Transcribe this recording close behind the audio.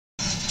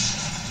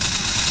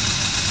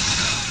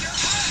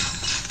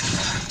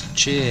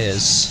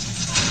Cheers.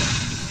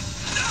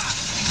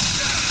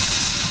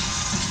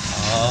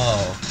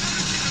 Oh.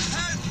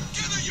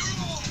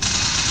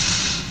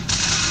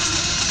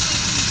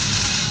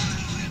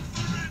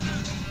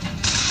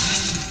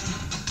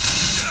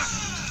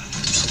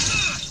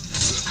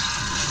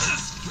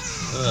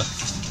 Ugh.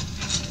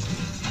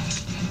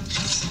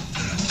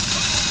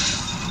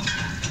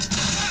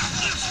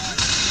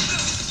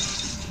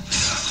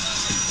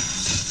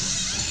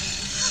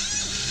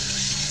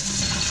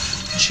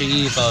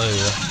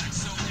 Chivo.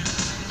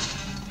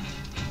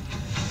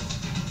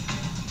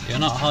 You're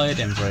not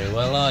hiding very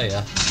well, are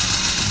you?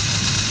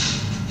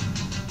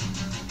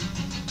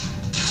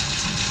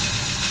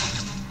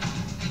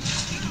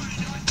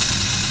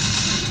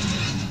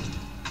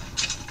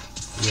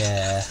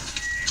 Yeah.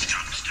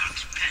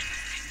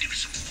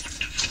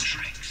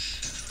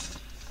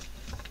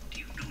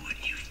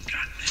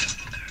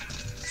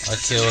 I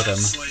killed him.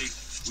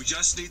 We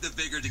just need the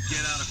vigor to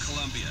get out of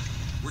Columbia.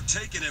 We're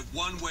taking it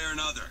one way or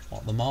another.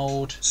 What, the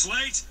mold?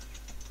 Slate?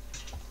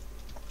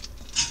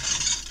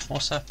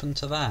 What's happened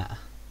to that?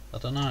 I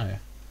don't know.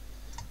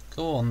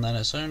 Go on then,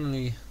 it's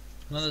only...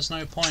 No, there's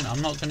no point.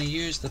 I'm not going to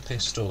use the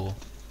pistol.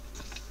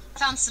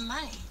 Found some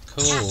money.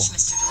 Cool. Catch,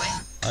 Mr.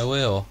 DeWitt. I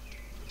will.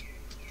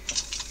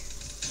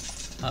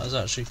 That was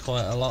actually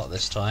quite a lot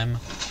this time.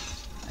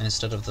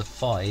 Instead of the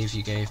 5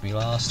 you gave me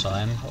last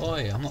time.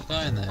 Oi, I'm not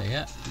going there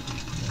yet.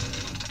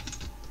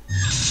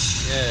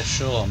 Yeah,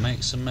 sure,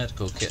 make some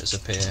medical kits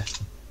appear.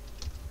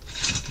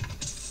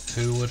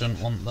 Who wouldn't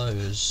want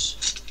those?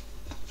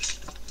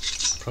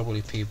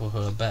 Probably people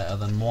who are better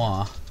than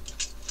moi.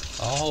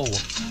 Oh!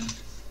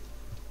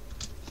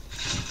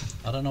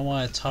 I don't know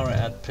why a turret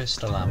had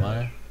pistol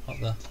ammo.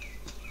 What the?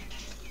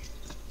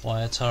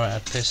 Why a turret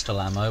had pistol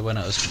ammo when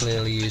it was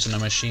clearly using a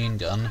machine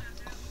gun.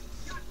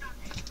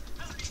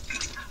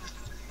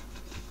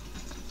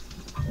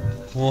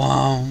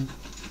 Wow!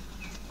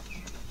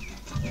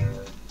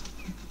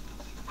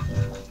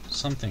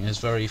 Something is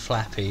very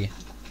flappy.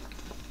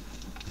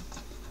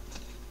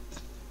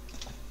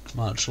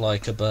 Much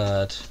like a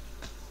bird.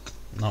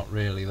 Not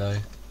really though.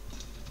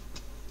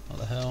 What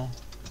the hell?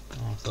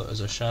 Oh, I thought it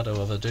was a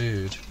shadow of a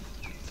dude.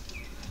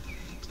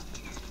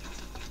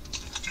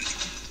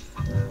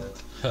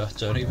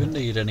 Don't even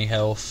need any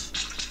health.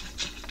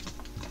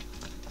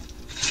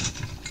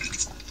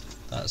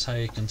 That's how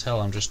you can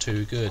tell I'm just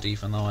too good,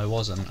 even though I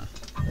wasn't.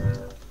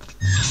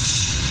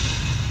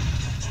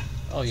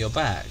 Oh, you're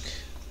back.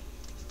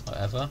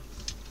 Whatever.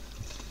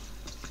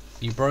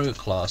 You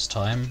broke last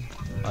time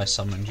I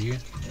summoned you,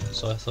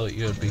 so I thought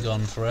you would be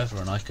gone forever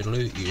and I could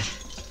loot you.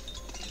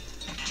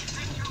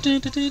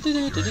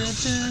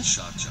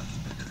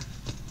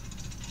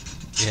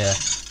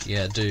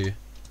 Yeah, do.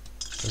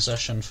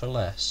 Possession for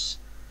less.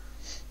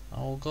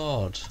 Oh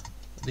god.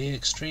 The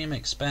extreme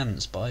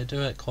expense, but I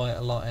do it quite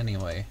a lot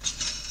anyway.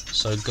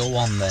 So go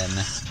on then.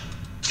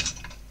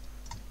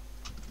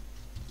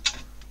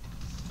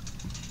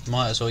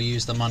 Might as well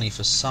use the money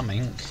for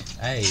something.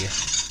 Hey.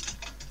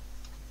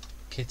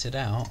 Kitted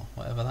out,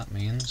 whatever that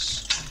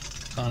means.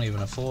 Can't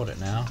even afford it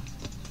now.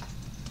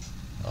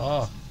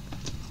 Oh.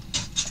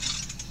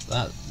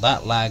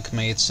 That lag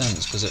made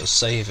sense because it was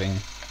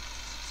saving.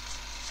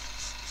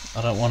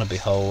 I don't want to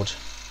behold.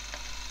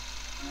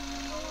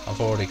 I've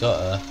already got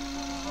her.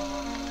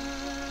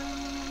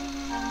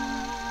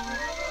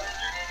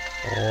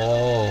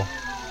 Oh.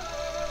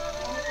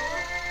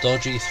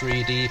 Dodgy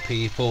 3D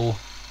people.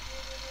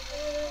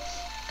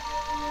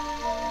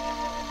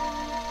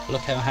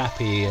 Look how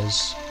happy he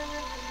is.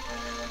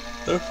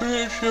 The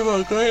friendship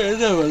are greater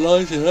never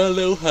lies in her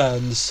little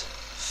hands.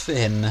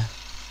 Finn.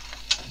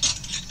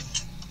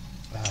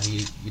 Wow,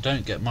 you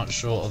don't get much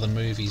shorter than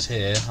movies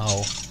here.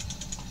 Oh.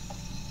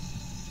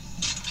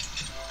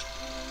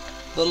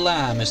 The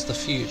lamb is the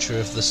future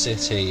of the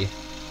city.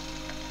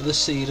 The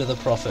seed of the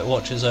prophet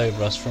watches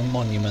over us from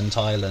Monument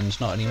Island.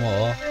 Not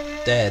anymore.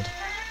 Dead.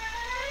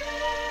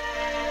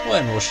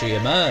 When will she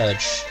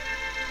emerge?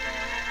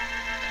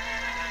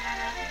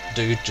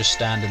 Dude just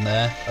standing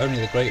there. Only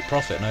the great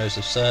prophet knows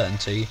of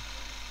certainty.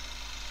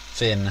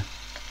 Finn.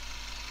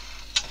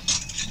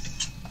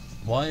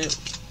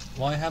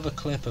 Why have a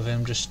clip of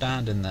him just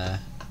standing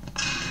there?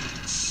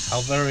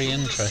 How very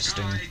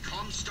interesting.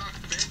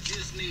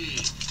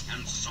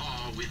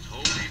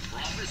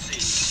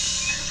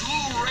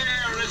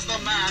 Rare is the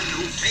man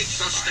who takes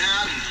a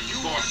stand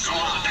for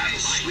God and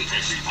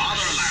sweetest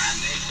fatherland.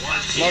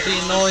 Bloody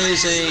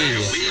noisy.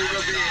 We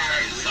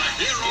revere the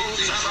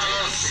heroes of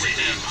our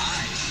city.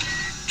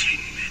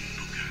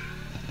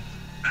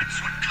 That's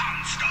what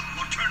Comstock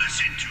will turn us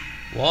into.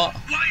 What?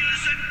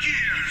 Wires and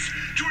gears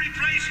to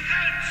replace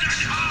heads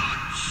and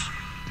hearts.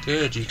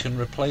 Good, you can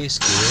replace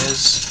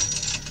gears.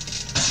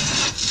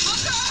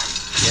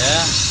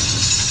 Yeah?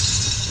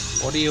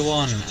 What do you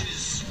want?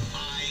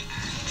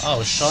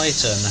 Oh,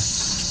 shitin'.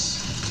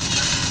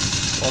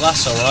 Well,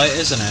 that's alright,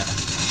 isn't it?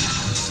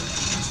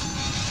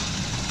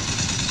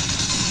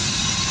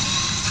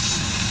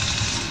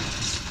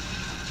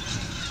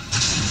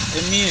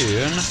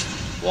 Immune?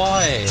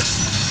 Why?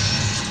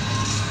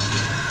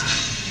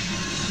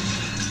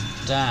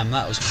 Damn,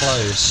 that was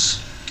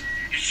close.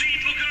 You see,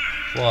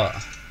 Booker? What?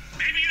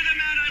 Maybe you're the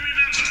man I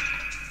remember.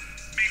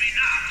 Maybe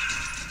not.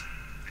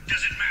 It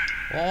doesn't matter.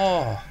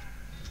 Oh,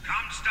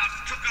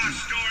 Comstock took our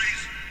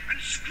stories and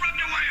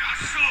scrubbed away our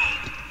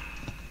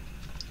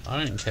soul.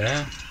 I don't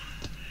care.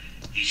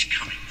 He's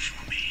coming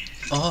for me.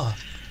 Oh,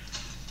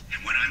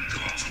 And when I'm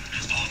gone,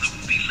 all that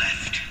will be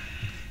left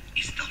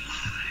is the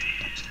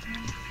lie.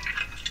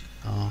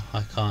 oh,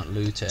 I can't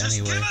loot it Just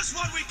anyway. give us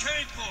what we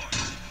came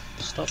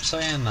for. Stop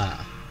saying that.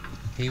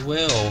 He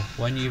will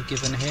when you've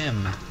given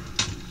him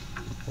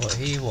what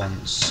he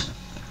wants.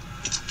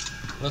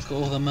 Look at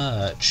all the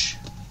merch.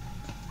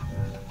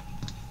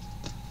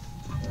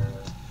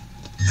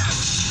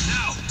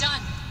 Now.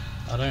 Done.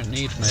 I don't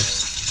need mid.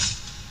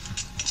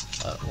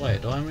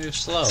 Wait, do I move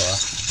slower?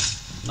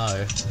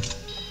 No.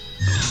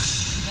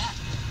 Bet.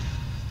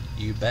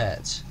 You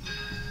bet.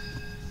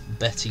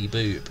 Betty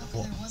Boop. Look,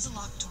 What there was a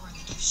locked door in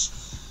the gift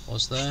shop.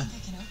 was I there?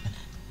 think I can open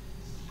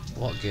it.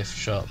 What gift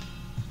shop?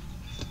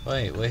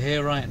 Wait, we're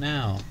here right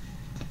now.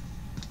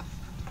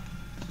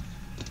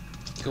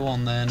 Go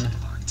on then.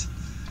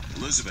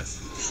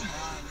 Elizabeth. Come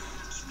on.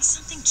 Give me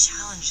something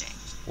challenging.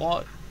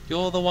 What?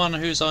 You're the one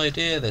whose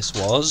idea this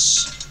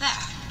was. There.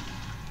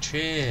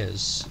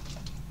 Cheers.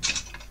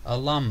 A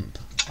lump.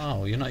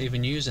 Oh, you're not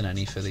even using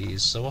any for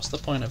these, so what's the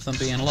point of them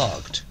being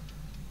locked?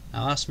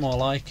 Now that's more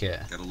like it.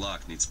 Got a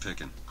lock, needs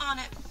picking. On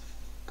it.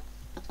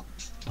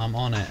 I'm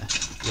on it.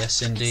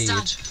 Yes, indeed.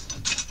 It's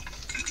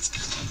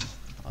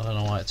I don't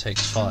know why it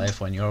takes 5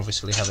 when you're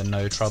obviously having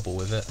no trouble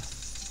with it.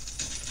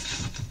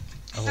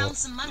 I found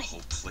some money. The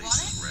whole place Want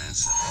is it?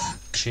 ransacked.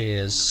 No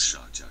Cheers.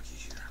 shock jockey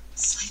here.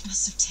 Slade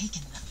must have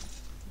taken them.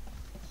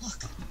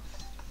 Look.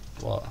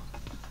 What?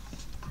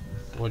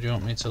 What do you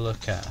want me to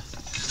look at?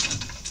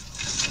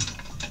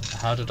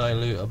 How did I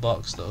loot a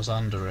box that was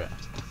under it?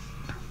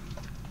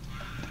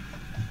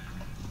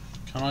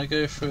 Can I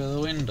go through the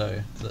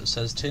window that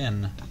says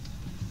tin?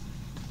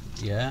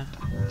 Yeah.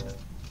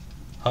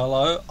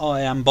 Hello,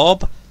 I am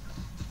Bob.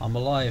 I'm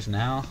alive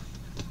now.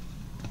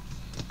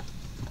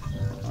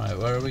 Right,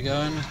 where are we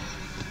going?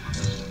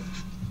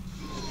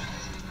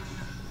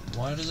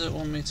 Why does it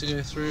want me to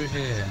go through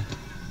here?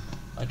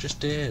 I just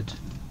did.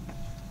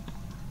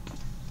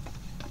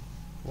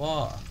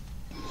 What?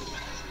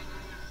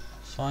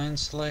 Find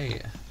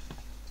slate.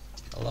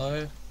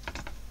 Hello?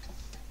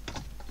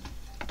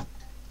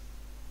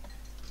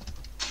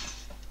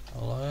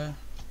 Hello?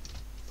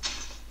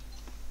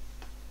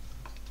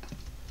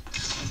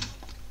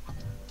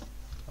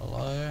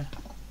 Hello?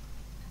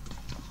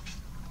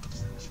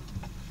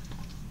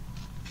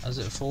 Has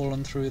it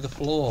fallen through the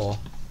floor?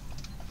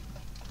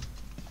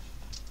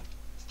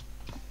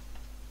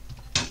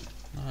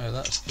 No,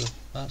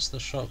 that's the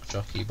shock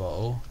jockey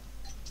bottle.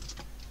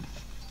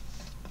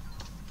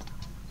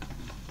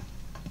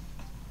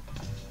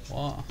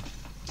 What?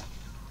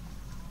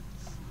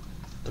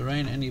 There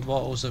ain't any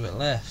bottles of it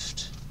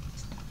left.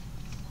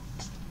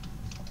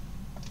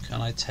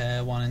 Can I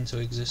tear one into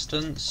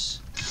existence?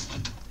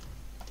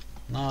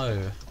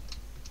 No.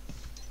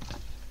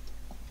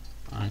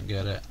 I don't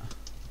get it.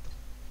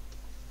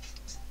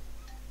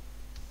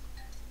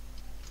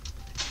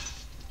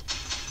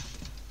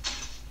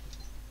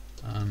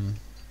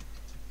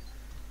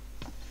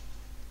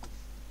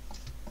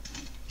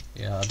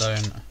 Yeah, I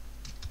don't.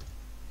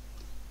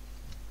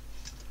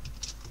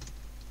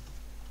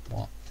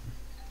 What?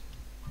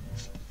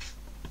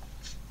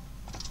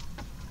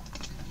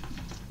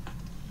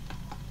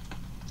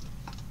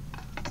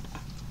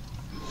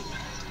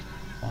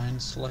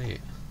 Find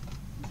slate.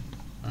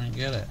 I don't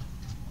get it.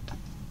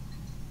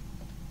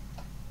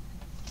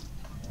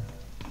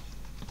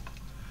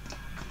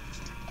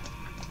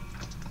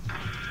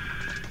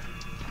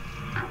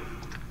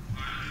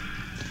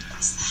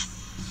 What's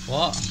that?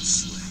 What?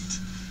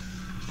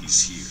 Slade.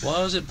 He's here.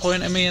 Why was it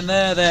pointing me in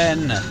there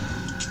then?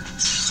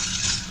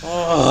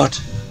 God!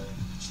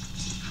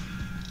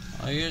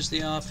 I used the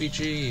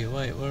RPG.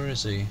 Wait, where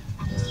is he?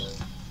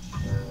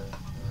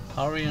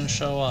 Hurry and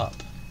show up.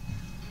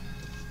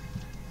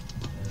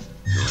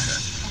 Go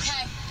ahead.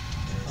 Okay.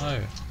 Oh.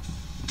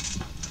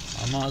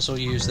 I might as well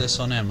use this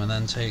on him and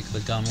then take the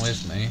gun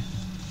with me.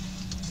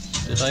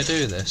 Did I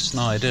do this?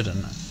 No, I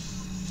didn't.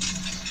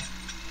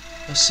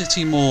 The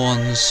city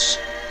mourns.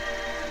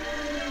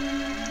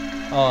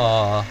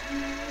 Ah.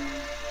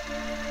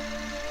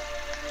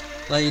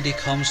 Lady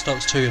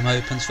Comstock's tomb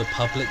opens for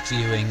public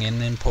viewing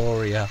in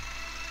Emporia.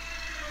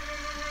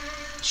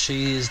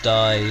 She's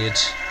died.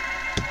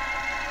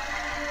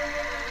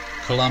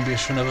 Columbia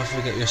shall never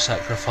forget your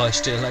sacrifice,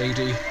 dear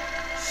lady.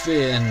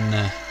 Finn.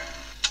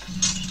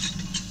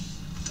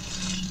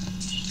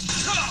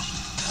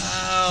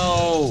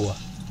 Ow!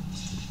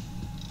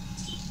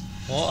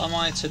 What am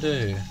I to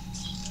do?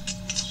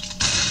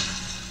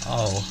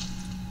 Oh.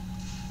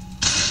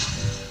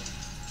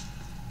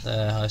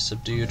 There, I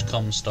subdued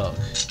Comstock.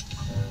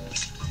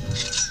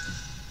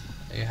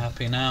 Are you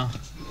happy now?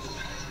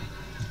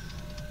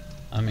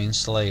 I mean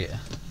Slate.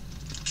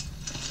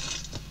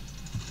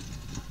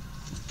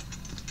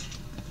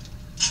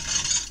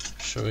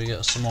 Should we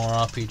get some more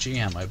RPG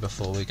ammo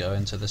before we go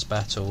into this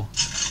battle?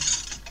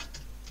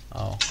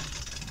 Oh,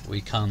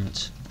 we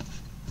can't.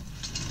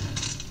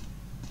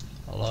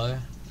 Hello?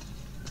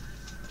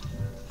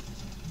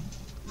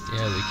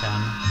 Yeah, we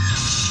can.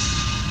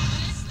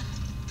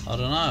 I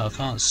don't know, I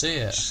can't see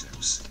it.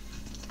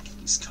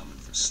 He's coming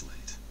for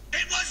Slate.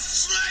 It was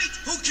Slate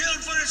who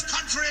killed for his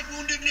country at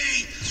Wounded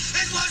Knee.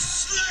 It was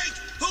Slate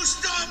who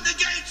stormed the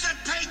gates at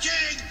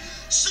Peking.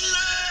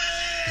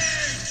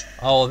 Slate!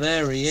 Oh,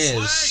 there he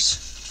is.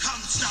 Slate!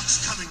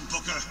 Comstock's coming,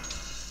 Booker.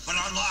 But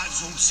our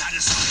lives won't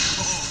satisfy him.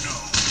 Oh, no.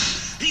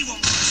 He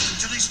won't rest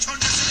until he's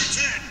turned us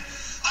into tin.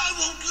 I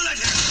won't let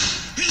him.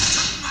 He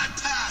took my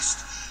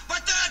past.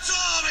 But that's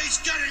all he's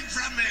getting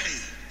from me.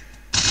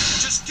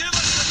 Just give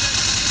us the thing.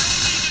 We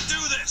don't need to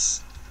do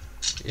this.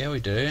 Yeah, we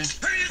do.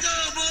 Here you go,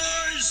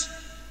 boys.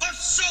 A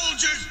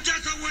soldier's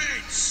death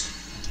awaits.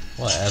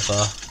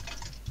 Whatever.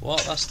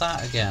 What? That's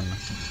that again.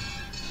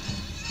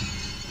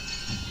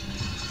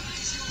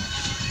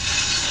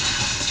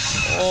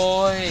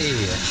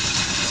 Oi!